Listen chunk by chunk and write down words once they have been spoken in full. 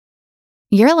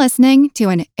You're listening to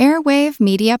an Airwave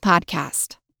Media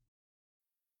Podcast.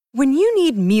 When you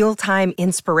need mealtime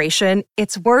inspiration,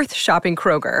 it's worth shopping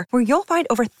Kroger, where you'll find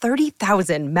over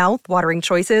 30,000 mouth-watering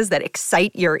choices that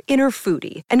excite your inner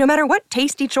foodie. And no matter what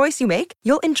tasty choice you make,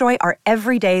 you'll enjoy our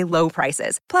everyday low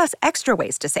prices, plus extra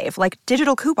ways to save, like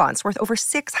digital coupons worth over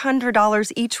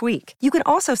 $600 each week. You can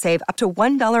also save up to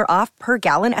 $1 off per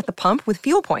gallon at the pump with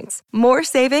fuel points. More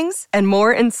savings and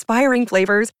more inspiring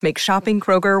flavors make shopping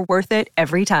Kroger worth it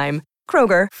every time.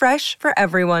 Kroger, fresh for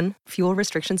everyone. Fuel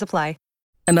restrictions apply.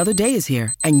 Another day is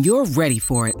here, and you're ready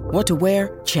for it. What to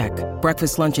wear? Check.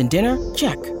 Breakfast, lunch, and dinner?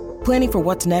 Check. Planning for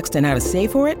what's next and how to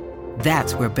save for it?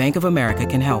 That's where Bank of America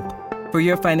can help. For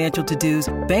your financial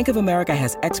to-dos, Bank of America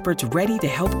has experts ready to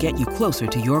help get you closer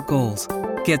to your goals.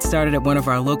 Get started at one of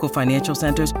our local financial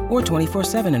centers or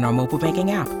 24/7 in our mobile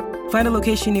banking app. Find a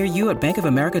location near you at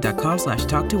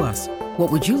bankofamerica.com/talktous.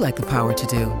 What would you like the power to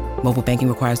do? Mobile banking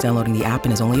requires downloading the app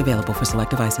and is only available for select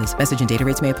devices. Message and data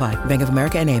rates may apply. Bank of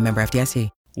America N.A., member FDIC.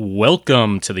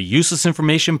 Welcome to the Useless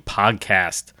Information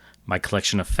Podcast, my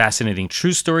collection of fascinating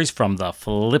true stories from the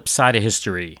flip side of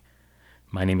history.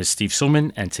 My name is Steve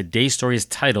Silman, and today's story is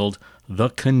titled The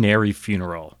Canary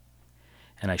Funeral.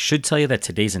 And I should tell you that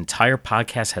today's entire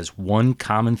podcast has one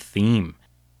common theme.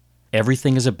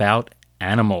 Everything is about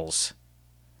animals.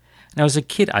 Now, as a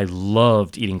kid, I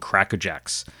loved eating Cracker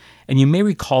Jacks. And you may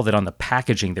recall that on the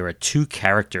packaging, there are two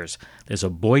characters. There's a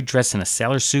boy dressed in a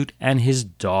sailor suit and his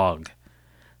dog.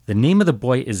 The name of the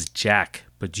boy is Jack,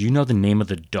 but do you know the name of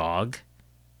the dog?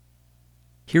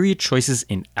 Here are your choices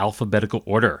in alphabetical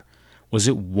order. Was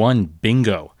it 1,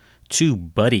 Bingo, 2,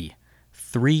 Buddy,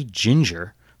 3,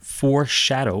 Ginger, 4,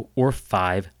 Shadow, or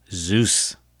 5,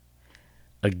 Zeus?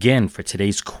 Again, for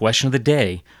today's question of the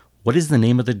day, what is the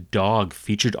name of the dog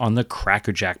featured on the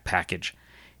Cracker Jack package?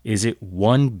 Is it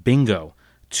 1, Bingo,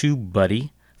 2,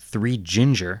 Buddy, 3,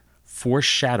 Ginger, 4,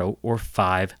 Shadow, or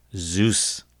 5,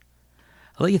 Zeus?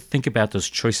 I'll let you think about those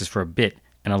choices for a bit,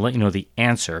 and I'll let you know the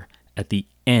answer at the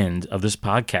end of this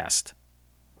podcast.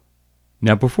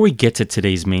 Now, before we get to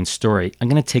today's main story, I'm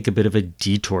going to take a bit of a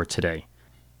detour today.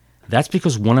 That's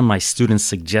because one of my students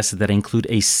suggested that I include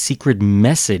a secret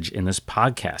message in this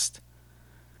podcast.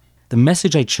 The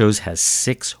message I chose has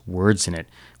 6 words in it,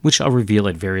 which I'll reveal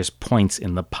at various points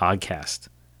in the podcast.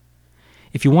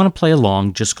 If you want to play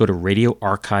along, just go to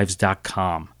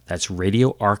radioarchives.com. That's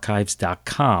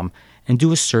radioarchives.com and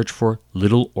do a search for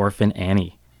Little Orphan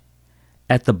Annie.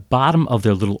 At the bottom of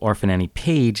their Little Orphan Annie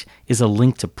page is a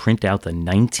link to print out the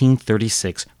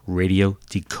 1936 radio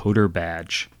decoder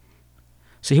badge.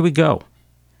 So here we go.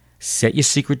 Set your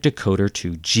secret decoder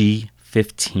to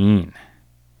G15.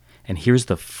 And here's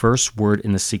the first word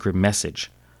in the secret message,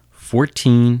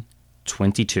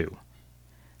 1422.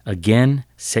 Again,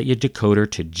 set your decoder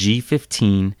to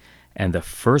G15, and the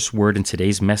first word in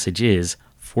today's message is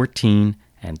 14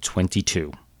 and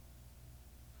 22.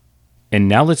 And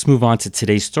now let's move on to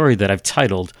today's story that I've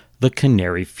titled The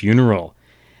Canary Funeral.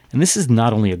 And this is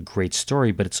not only a great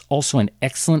story, but it's also an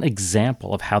excellent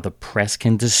example of how the press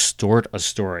can distort a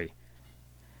story.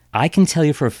 I can tell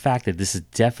you for a fact that this is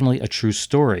definitely a true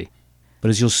story, but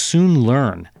as you'll soon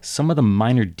learn, some of the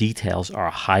minor details are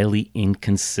highly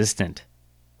inconsistent.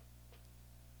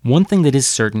 One thing that is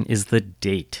certain is the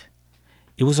date.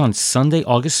 It was on Sunday,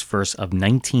 August 1st of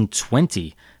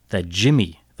 1920 that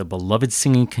Jimmy, the beloved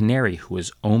singing canary who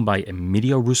was owned by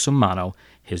Emilio Russomano,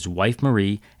 his wife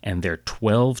Marie, and their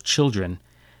 12 children,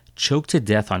 choked to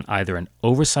death on either an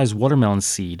oversized watermelon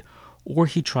seed or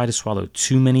he tried to swallow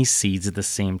too many seeds at the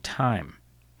same time.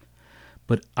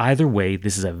 But either way,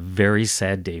 this is a very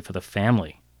sad day for the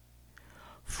family.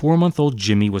 4-month-old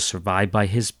Jimmy was survived by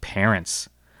his parents.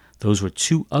 Those were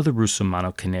 2 other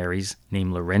Russomano canaries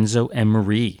named Lorenzo and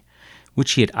Marie,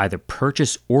 which he had either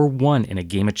purchased or won in a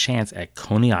game of chance at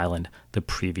Coney Island the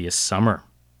previous summer.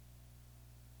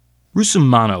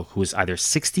 Russomano, who was either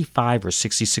 65 or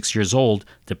 66 years old,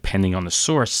 depending on the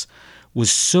source, was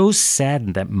so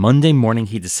saddened that Monday morning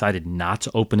he decided not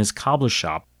to open his cobbler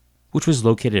shop, which was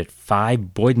located at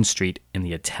 5 Boyden Street in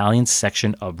the Italian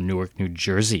section of Newark, New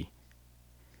Jersey.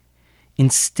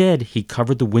 Instead, he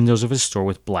covered the windows of his store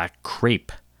with black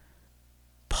crepe.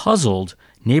 Puzzled,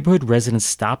 neighborhood residents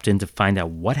stopped in to find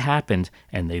out what happened,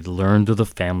 and they learned of the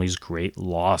family's great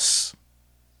loss.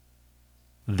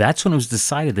 That's when it was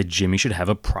decided that Jimmy should have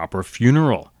a proper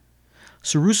funeral.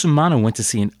 So Russomano went to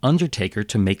see an undertaker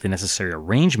to make the necessary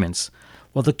arrangements,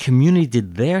 while the community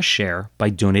did their share by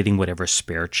donating whatever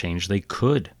spare change they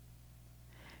could.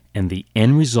 And the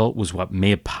end result was what may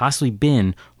have possibly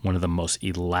been one of the most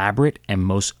elaborate and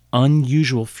most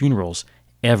unusual funerals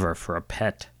ever for a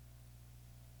pet.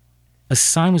 A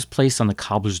sign was placed on the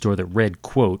cobbler's door that read,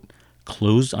 quote,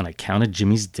 "Closed on account of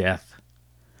Jimmy's death."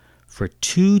 For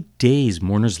 2 days,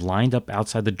 mourners lined up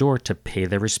outside the door to pay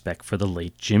their respect for the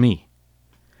late Jimmy.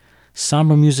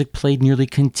 Somber music played nearly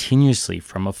continuously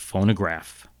from a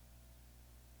phonograph.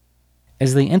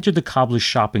 As they entered the cobbler's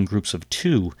shop in groups of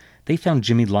 2, they found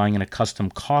Jimmy lying in a custom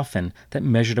coffin that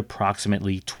measured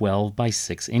approximately 12 by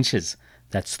 6 inches,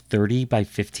 that's 30 by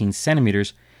 15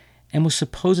 centimeters, and was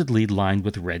supposedly lined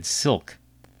with red silk.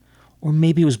 Or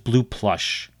maybe it was blue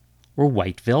plush, or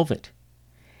white velvet.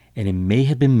 And it may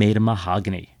have been made of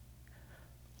mahogany.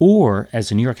 Or, as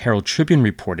the New York Herald Tribune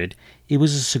reported, it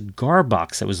was a cigar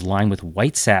box that was lined with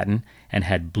white satin and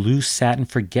had blue satin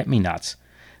forget-me-nots,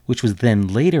 which was then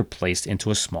later placed into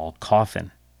a small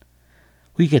coffin.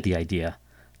 We get the idea.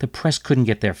 The press couldn't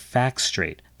get their facts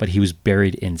straight, but he was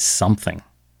buried in something.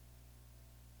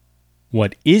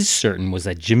 What is certain was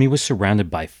that Jimmy was surrounded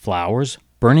by flowers,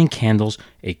 burning candles,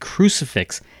 a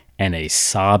crucifix, and a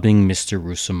sobbing Mr.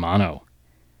 Russomanno.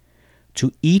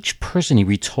 To each person he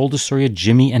retold the story of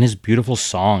Jimmy and his beautiful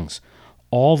songs,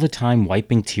 all the time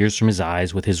wiping tears from his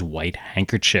eyes with his white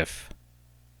handkerchief.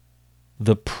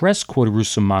 The press quoted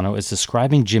Russomanno as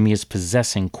describing Jimmy as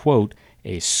possessing, quote,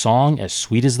 "a song as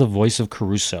sweet as the voice of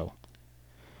Caruso."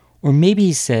 Or maybe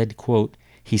he said, quote,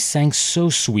 "he sang so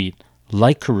sweet,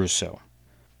 like Caruso."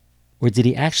 Or did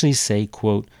he actually say,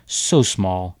 quote, "so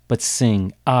small, but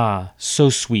sing, ah,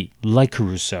 so sweet, like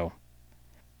Caruso"?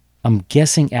 I'm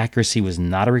guessing accuracy was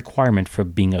not a requirement for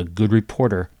being a good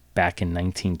reporter back in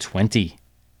 1920.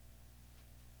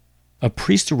 A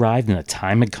priest arrived and the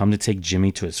time had come to take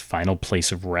Jimmy to his final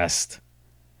place of rest.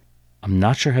 I'm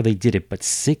not sure how they did it, but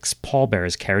 6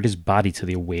 pallbearers carried his body to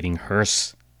the awaiting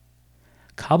hearse.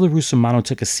 Cobbler Russomanno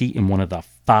took a seat in one of the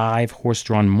 5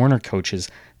 horse-drawn mourner coaches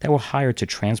that were hired to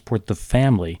transport the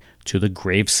family to the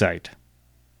gravesite.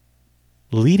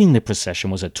 Leading the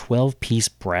procession was a 12-piece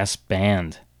brass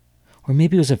band, or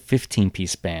maybe it was a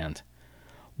 15-piece band.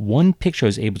 One picture I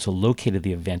was able to locate of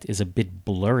the event is a bit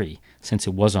blurry since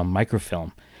it was on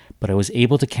microfilm, but I was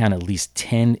able to count at least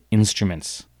 10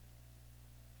 instruments.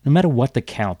 No matter what the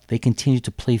count, they continued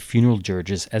to play funeral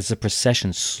dirges as the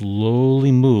procession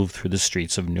slowly moved through the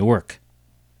streets of Newark.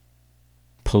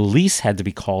 Police had to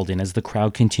be called in as the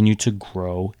crowd continued to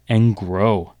grow and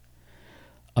grow.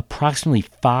 Approximately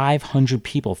 500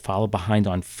 people followed behind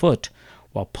on foot,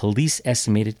 while police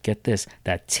estimated, get this,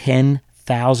 that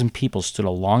 10,000 people stood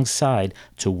alongside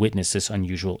to witness this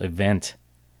unusual event.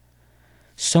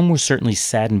 Some were certainly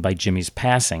saddened by Jimmy's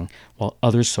passing, while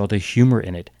others saw the humor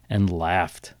in it and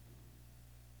laughed.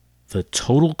 The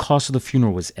total cost of the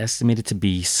funeral was estimated to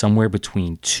be somewhere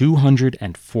between $200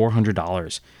 and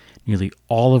 $400, nearly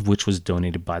all of which was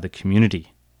donated by the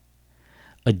community.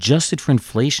 Adjusted for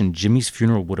inflation, Jimmy's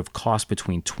funeral would have cost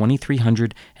between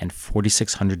 $2,300 and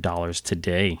 $4,600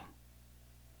 today.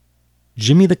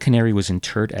 Jimmy the Canary was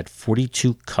interred at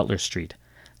 42 Cutler Street.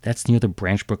 That's near the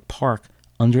Branchbrook Park,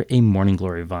 under a morning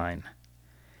glory vine.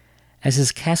 As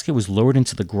his casket was lowered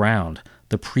into the ground,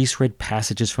 the priest read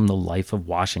passages from the life of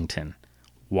Washington.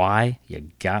 Why?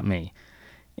 You got me.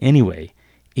 Anyway,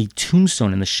 a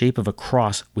tombstone in the shape of a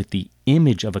cross with the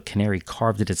image of a canary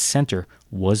carved at its center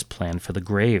was planned for the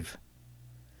grave.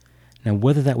 Now,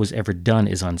 whether that was ever done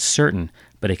is uncertain,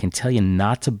 but I can tell you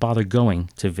not to bother going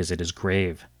to visit his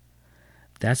grave.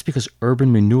 That's because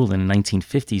urban renewal in the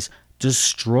 1950s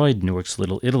destroyed Newark's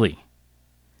Little Italy.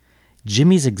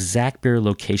 Jimmy's exact burial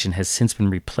location has since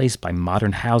been replaced by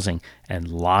modern housing and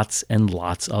lots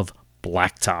of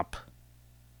blacktop.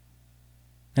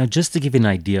 Now, just to give you an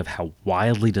idea of how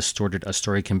wildly distorted a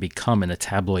story can become in the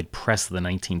tabloid press of the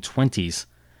 1920s,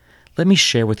 let me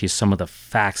share with you some of the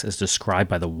facts as described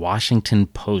by the Washington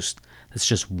Post that's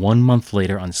just 1 month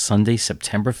later on Sunday,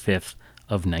 September 5th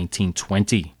of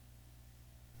 1920.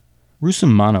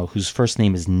 Russomanno, whose first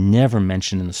name is never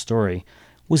mentioned in the story,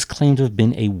 was claimed to have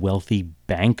been a wealthy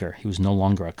banker. He was no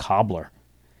longer a cobbler.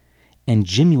 And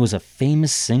Jimmy was a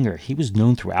famous singer. He was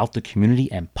known throughout the community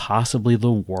and possibly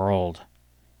the world.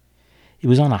 It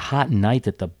was on a hot night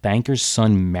that the banker's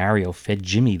son Mario fed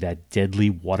Jimmy that deadly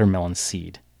watermelon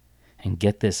seed. And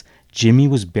get this, Jimmy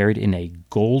was buried in a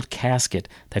gold casket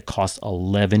that cost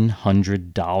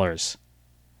 $1,100.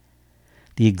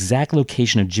 The exact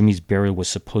location of Jimmy's burial was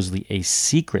supposedly a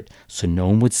secret, so no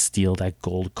one would steal that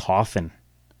gold coffin.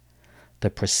 The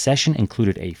procession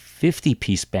included a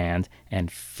 50-piece band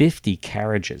and 50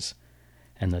 carriages,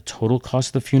 and the total cost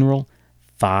of the funeral,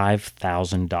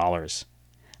 $5,000.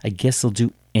 I guess they'll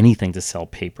do anything to sell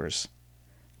papers.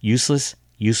 Useless,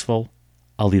 useful,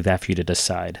 I'll leave that for you to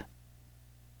decide.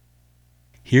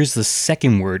 Here's the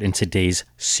second word in today's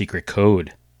secret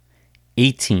code.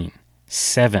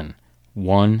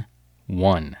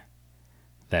 18711.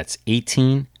 That's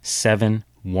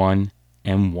 18711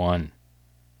 and 1.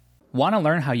 Want to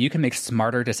learn how you can make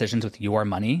smarter decisions with your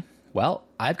money? Well,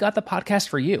 I've got the podcast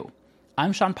for you.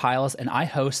 I'm Sean Piles, and I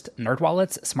host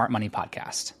NerdWallet's Smart Money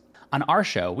Podcast. On our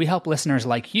show, we help listeners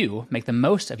like you make the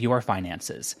most of your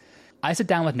finances. I sit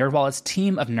down with NerdWallet's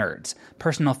team of nerds,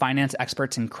 personal finance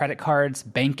experts in credit cards,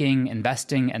 banking,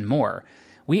 investing, and more.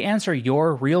 We answer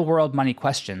your real-world money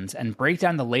questions and break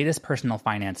down the latest personal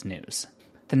finance news.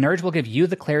 The nerds will give you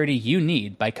the clarity you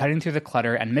need by cutting through the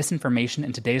clutter and misinformation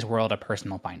in today's world of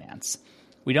personal finance.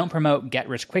 We don't promote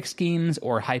get-rich-quick schemes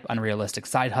or hype unrealistic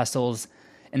side hustles.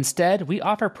 Instead, we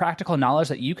offer practical knowledge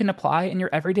that you can apply in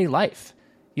your everyday life.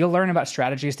 You'll learn about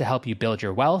strategies to help you build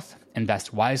your wealth,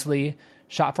 invest wisely,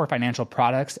 shop for financial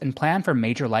products, and plan for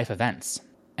major life events.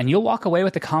 And you'll walk away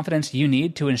with the confidence you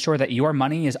need to ensure that your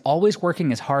money is always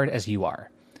working as hard as you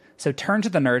are. So turn to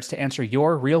the nerds to answer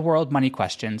your real-world money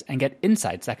questions and get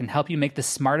insights that can help you make the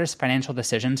smartest financial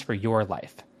decisions for your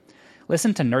life.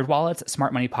 Listen to NerdWallet's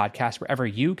Smart Money Podcast wherever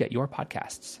you get your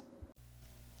podcasts.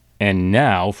 And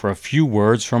now for a few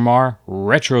words from our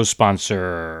retro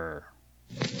sponsor.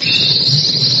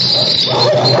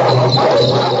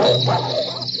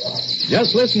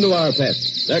 Just listen to our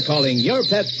pets. They're calling your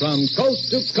pets from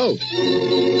coast to coast.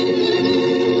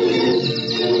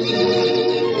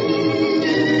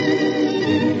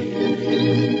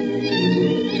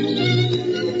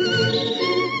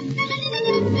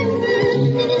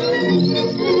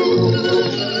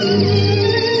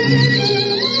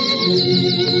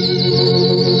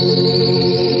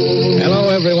 Hello,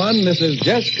 everyone. This is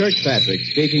Jess Kirkpatrick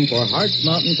speaking for Hart's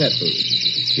Mountain Pet Food.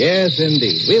 Yes,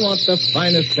 indeed. We want the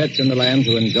finest pets in the land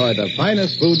to enjoy the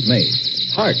finest foods made.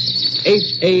 Hart's,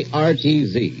 Hartz,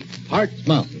 Hart's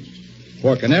Mountain.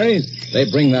 For canaries, they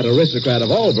bring that aristocrat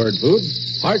of all bird food,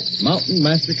 Hart's Mountain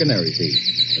Master Canary Seed.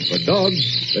 And for dogs,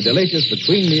 the delicious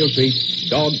between-meal treat,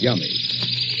 Dog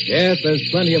Yummies. Yes, there's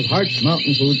plenty of Hart's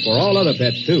Mountain food for all other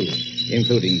pets, too,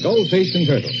 including goldfish and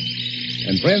turtles.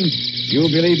 And friends,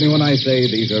 you'll believe me when I say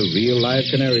these are real live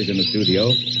canaries in the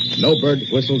studio. No bird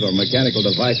whistles or mechanical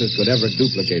devices could ever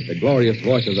duplicate the glorious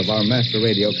voices of our master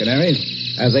radio canaries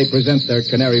as they present their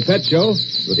Canary Pet Show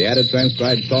with the added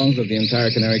transcribed songs of the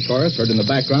entire Canary Chorus heard in the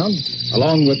background,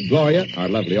 along with Gloria, our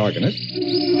lovely organist.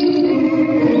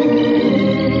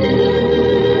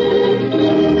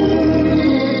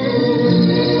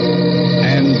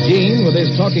 And Gene with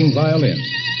his talking violin.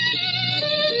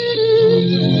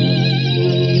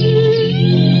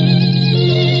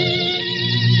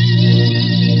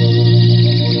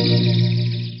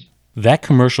 That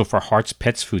commercial for Hart's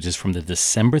Pets Foods is from the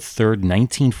December 3rd,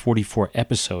 1944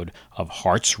 episode of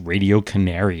Hart's Radio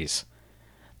Canaries.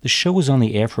 The show was on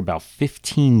the air for about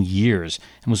 15 years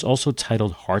and was also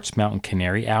titled Hart's Mountain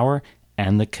Canary Hour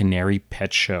and the Canary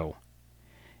Pet Show.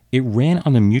 It ran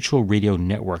on the Mutual Radio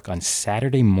Network on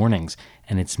Saturday mornings,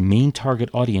 and its main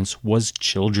target audience was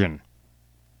children.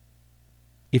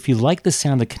 If you like the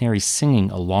sound of canaries singing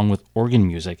along with organ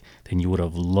music, then you would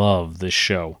have loved this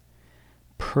show.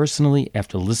 Personally,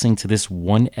 after listening to this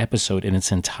one episode in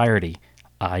its entirety,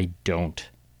 I don't.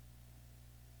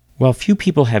 While few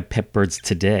people have pet birds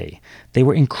today, they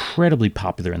were incredibly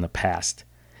popular in the past.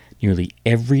 Nearly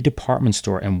every department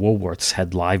store and Woolworths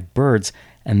had live birds,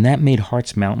 and that made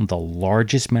Hart's Mountain the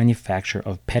largest manufacturer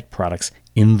of pet products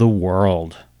in the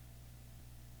world.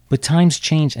 But times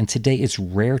change, and today it's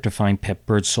rare to find pet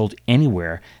birds sold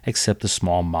anywhere except the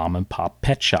small mom-and-pop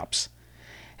pet shops.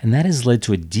 And that has led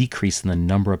to a decrease in the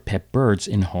number of pet birds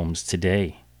in homes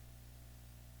today.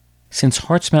 Since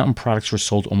Hart's Mountain products were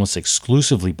sold almost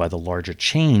exclusively by the larger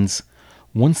chains,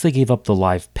 once they gave up the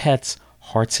live pets,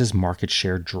 Hart's market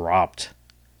share dropped.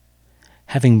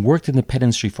 Having worked in the pet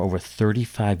industry for over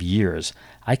 35 years,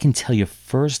 I can tell you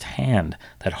firsthand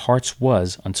that Hart's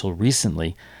was, until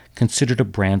recently, considered a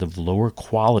brand of lower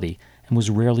quality and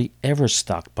was rarely ever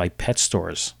stocked by pet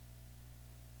stores.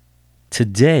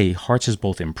 Today, Hart's has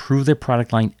both improved their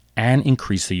product line and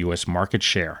increased the U.S. market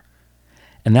share.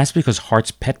 And that's because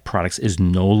Hart's Pet Products is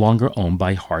no longer owned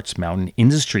by Hart's Mountain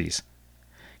Industries.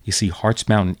 You see, Hart's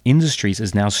Mountain Industries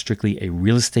is now strictly a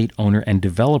real estate owner and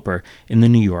developer in the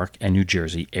New York and New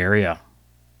Jersey area.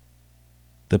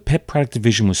 The pet product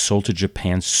division was sold to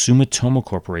Japan's Sumitomo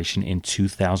Corporation in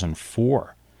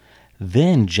 2004.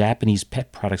 Then Japanese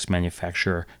pet products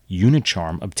manufacturer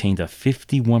Unicharm obtained a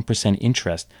 51%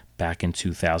 interest back in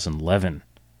 2011.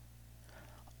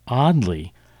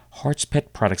 Oddly, Hart's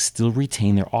Pet Products still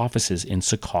retain their offices in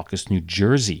Secaucus, New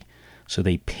Jersey, so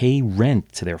they pay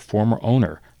rent to their former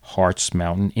owner, Hart's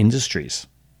Mountain Industries.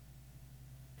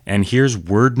 And here's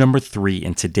word number 3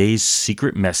 in today's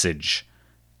secret message.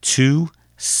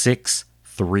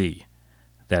 263.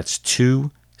 That's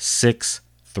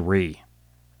 263.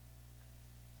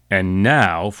 And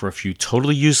now for a few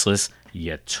totally useless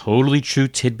yet totally true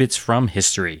tidbits from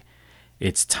history.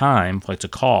 It's time for what I like to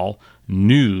call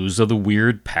News of the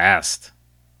Weird Past.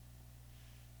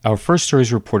 Our first story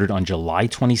is reported on July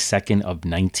 22nd of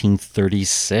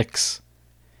 1936.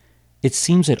 It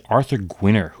seems that Arthur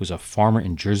Gwinner, who's a farmer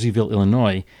in Jerseyville,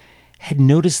 Illinois, had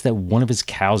noticed that one of his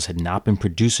cows had not been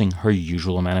producing her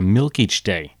usual amount of milk each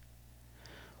day.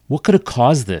 What could have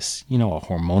caused this? A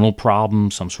hormonal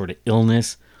problem, some sort of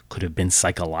illness? Could have been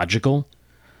psychological?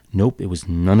 Nope, it was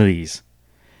none of these.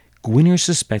 Gwinner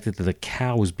suspected that the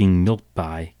cow was being milked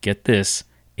by, get this,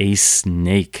 a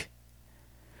snake.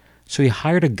 So he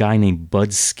hired a guy named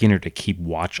Bud Skinner to keep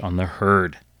watch on the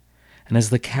herd. And as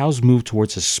the cows moved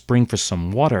towards a spring for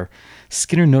some water,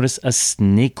 Skinner noticed a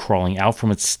snake crawling out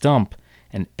from its stump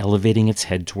and elevating its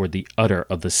head toward the udder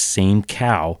of the same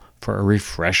cow for a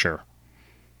refresher.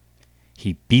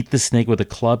 He beat the snake with a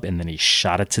club and then he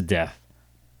shot it to death.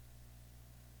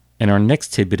 And our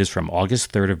next tidbit is from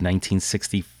August 3rd of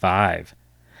 1965.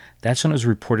 That's when it was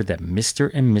reported that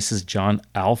Mr. and Mrs. John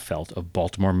Alfelt of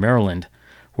Baltimore, Maryland,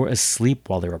 were asleep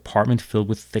while their apartment filled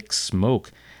with thick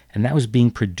smoke, and that was being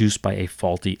produced by a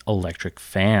faulty electric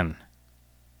fan.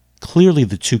 Clearly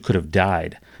the two could have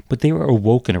died, but they were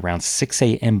awoken around 6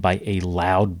 a.m. by a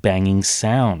loud banging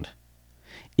sound.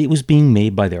 It was being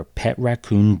made by their pet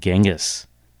raccoon Genghis.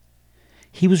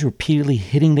 He was repeatedly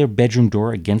hitting their bedroom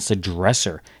door against the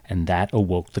dresser, and that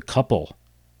awoke the couple.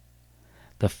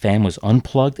 The fan was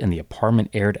unplugged and the apartment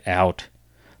aired out.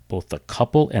 Both the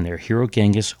couple and their hero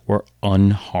Genghis were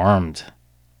unharmed.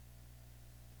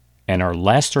 And our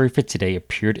last story for today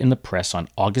appeared in the press on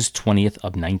August 20th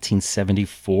of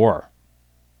 1974.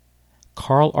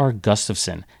 Carl R.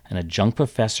 Gustafson, an adjunct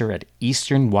professor at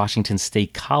Eastern Washington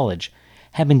State College,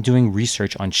 had been doing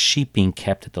research on sheep being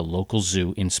kept at the local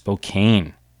zoo in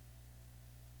Spokane.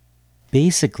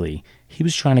 Basically, he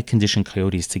was trying to condition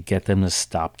coyotes to get them to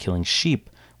stop killing sheep,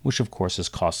 which of course is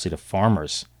costly to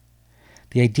farmers.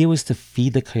 The idea was to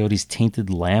feed the coyotes tainted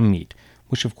lamb meat,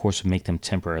 which of course would make them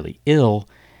temporarily ill,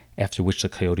 after which the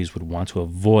coyotes would want to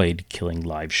avoid killing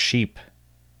live sheep.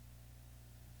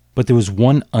 But there was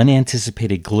one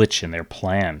unanticipated glitch in their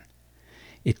plan.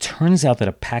 It turns out that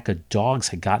a pack of dogs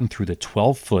had gotten through the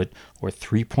 12-foot or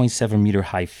 3.7-meter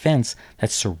high fence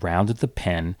that surrounded the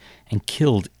pen and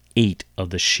killed 8 of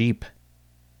the sheep.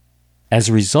 As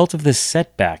a result of this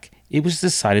setback, it was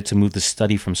decided to move the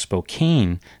study from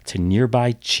Spokane to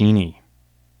nearby Cheney.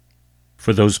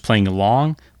 For those playing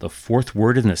along, the fourth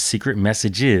word in the secret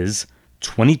message is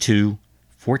 22,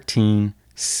 14,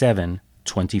 7,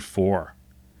 24.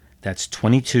 That's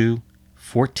 22,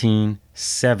 14,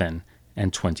 7,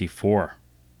 and 24.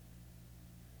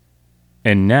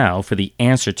 And now for the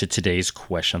answer to today's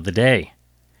question of the day.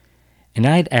 And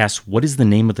I'd asked, what is the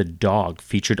name of the dog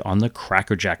featured on the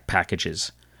Cracker Jack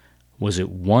packages? Was it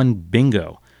 1,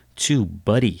 Bingo, 2,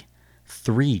 Buddy,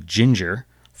 3, Ginger,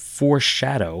 4,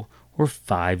 Shadow, or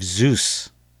 5,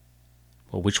 Zeus?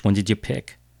 Well, which one did you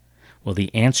pick? Well,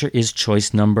 the answer is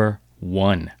choice number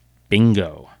 1,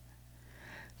 Bingo.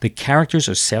 The characters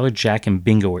of Sailor Jack and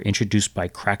Bingo were introduced by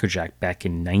Cracker Jack back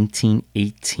in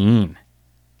 1918.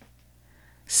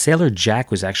 Sailor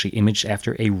Jack was actually imaged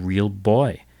after a real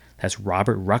boy. That's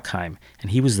Robert Ruckheim,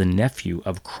 and he was the nephew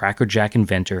of Cracker Jack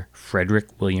inventor Frederick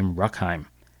William Ruckheim.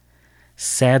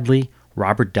 Sadly,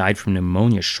 Robert died from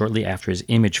pneumonia shortly after his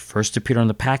image first appeared on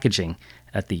the packaging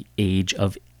at the age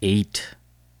of 8.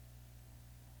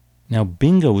 Now,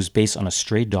 Bingo was based on a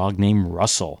stray dog named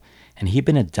Russell, and he had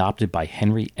been adopted by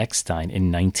Henry Eckstein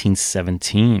in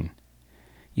 1917.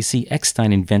 You see,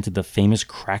 Eckstein invented the famous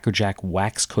Cracker Jack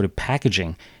wax-coated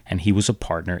packaging, and he was a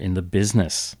partner in the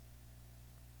business.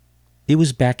 It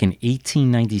was back in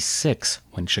 1896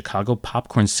 when Chicago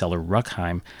popcorn seller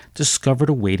Ruckheim discovered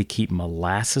a way to keep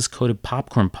molasses-coated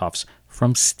popcorn puffs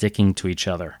from sticking to each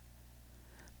other.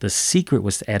 The secret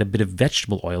was to add a bit of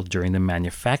vegetable oil during the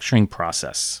manufacturing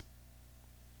process.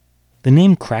 The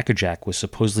name Cracker Jack was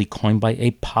supposedly coined by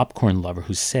a popcorn lover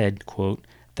who said, quote,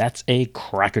 "That's a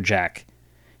Cracker Jack."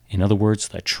 In other words,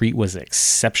 the treat was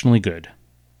exceptionally good.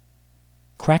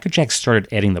 Cracker Jack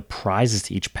started adding the prizes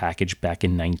to each package back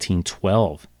in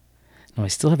 1912. Now, I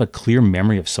still have a clear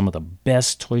memory of some of the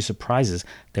best toy surprises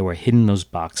that were hidden in those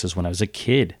boxes when I was a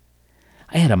kid.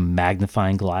 I had a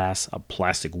magnifying glass, a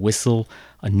plastic whistle,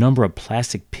 a number of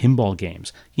plastic pinball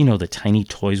games, the tiny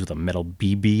toys with a metal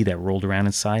BB that rolled around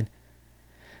inside.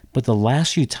 But the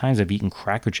last few times I've eaten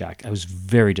Cracker Jack, I was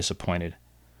very disappointed.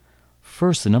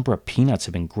 First, the number of peanuts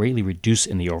have been greatly reduced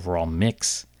in the overall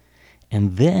mix.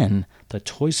 And then, the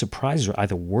toy surprises are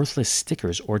either worthless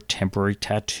stickers or temporary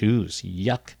tattoos.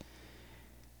 Yuck.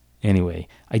 Anyway,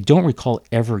 I don't recall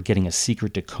ever getting a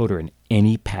secret decoder in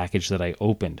any package that I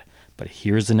opened, but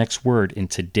here's the next word in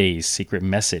today's secret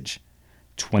message.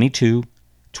 22,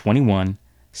 21,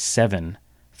 7,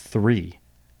 3,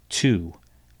 2,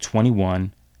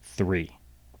 21, 3.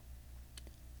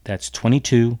 That's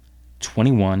 22,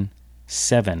 21,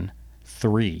 7,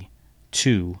 3,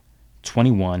 2,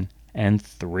 21, and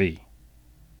 3.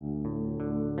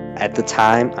 At the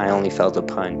time, I only felt a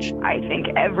punch. I think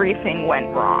everything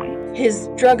went wrong. His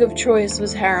drug of choice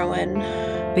was heroin.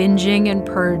 Binging and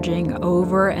purging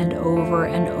over and over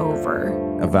and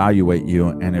over. Evaluate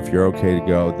you, and if you're okay to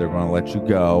go, they're going to let you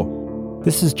go.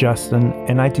 This is Justin,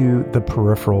 and I do the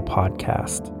Peripheral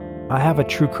podcast. I have a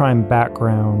true crime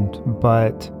background,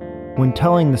 but when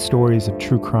telling the stories of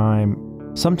true crime,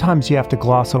 sometimes you have to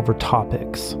gloss over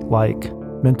topics like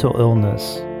mental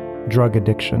illness, drug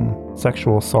addiction,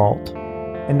 sexual assault.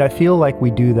 And I feel like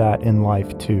we do that in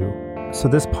life too. So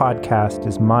this podcast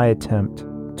is my attempt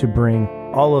to bring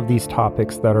all of these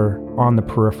topics that are on the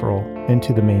peripheral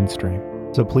into the mainstream.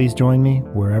 So please join me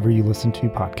wherever you listen to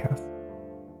podcasts.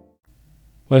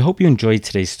 Well, I hope you enjoyed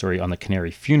today's story on the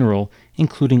Canary Funeral,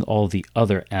 including all the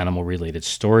other animal-related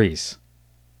stories.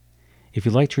 If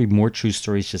you'd like to read more true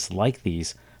stories just like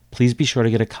these, please be sure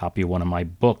to get a copy of one of my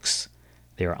books.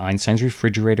 They are Einstein's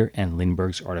Refrigerator and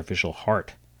Lindbergh's Artificial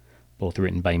Heart. Both are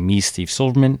written by me, Steve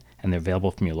Silverman, and they're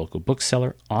available from your local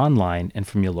bookseller, online, and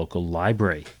from your local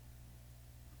library.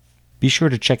 Be sure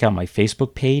to check out my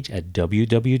Facebook page at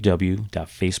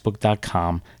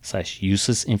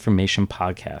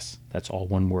www.facebook.com/uselessinformationpodcast. That's all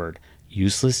one word,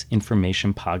 Useless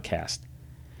Information Podcast.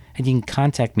 And you can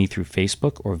contact me through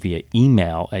Facebook or via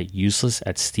email at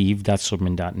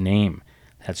useless@steve.silverman.name.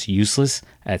 That's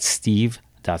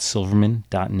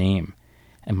useless@steve.silverman.name.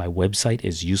 And my website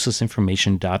is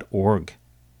uselessinformation.org.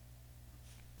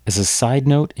 As a side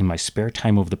note, in my spare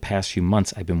time over the past few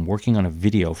months, I've been working on a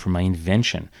video for my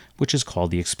invention, which is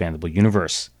called the Expandable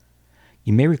Universe.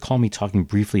 You may recall me talking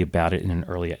briefly about it in an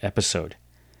earlier episode.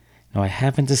 Now, I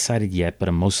haven't decided yet, but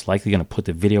I'm most likely going to put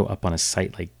the video up on a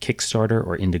site like Kickstarter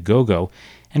or Indiegogo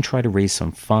and try to raise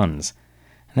some funds.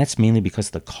 And that's mainly because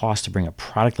the cost to bring a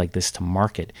product like this to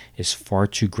market is far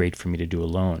too great for me to do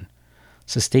alone.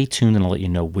 So stay tuned and I'll let you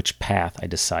know which path I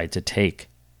decide to take.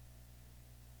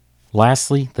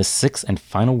 Lastly, the sixth and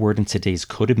final word in today's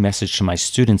coded message to my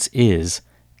students is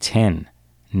 10,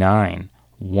 9,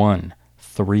 1,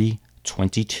 3,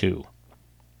 22.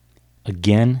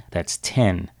 Again, that's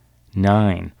 10,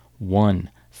 9, 1,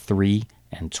 3,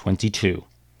 and 22. You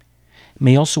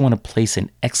may also want to place an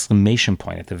exclamation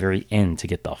point at the very end to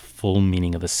get the full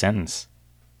meaning of the sentence.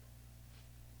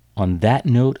 On that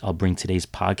note, I'll bring today's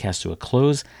podcast to a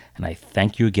close, and I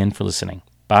thank you again for listening.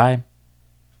 Bye.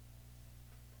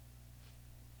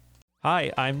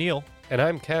 Hi, I'm Neil. And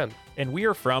I'm Ken. And we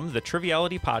are from the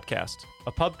Triviality Podcast,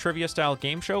 a pub trivia-style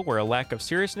game show where a lack of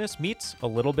seriousness meets a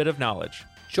little bit of knowledge.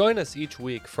 Join us each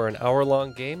week for an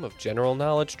hour-long game of general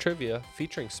knowledge trivia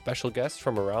featuring special guests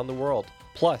from around the world,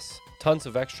 plus tons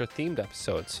of extra themed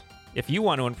episodes. If you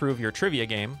want to improve your trivia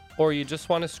game, or you just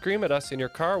want to scream at us in your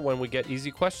car when we get easy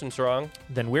questions wrong,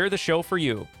 then we're the show for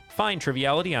you. Find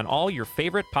Triviality on all your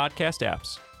favorite podcast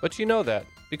apps. But you know that,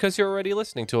 because you're already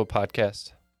listening to a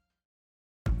podcast.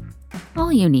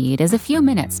 All you need is a few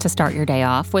minutes to start your day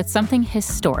off with something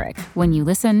historic when you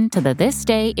listen to the This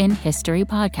Day in History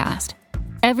podcast.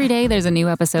 Every day there's a new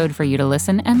episode for you to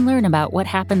listen and learn about what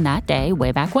happened that day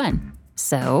way back when.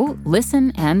 So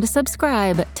listen and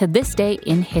subscribe to This Day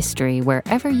in History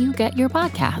wherever you get your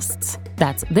podcasts.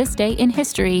 That's This Day in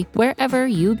History wherever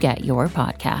you get your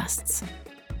podcasts.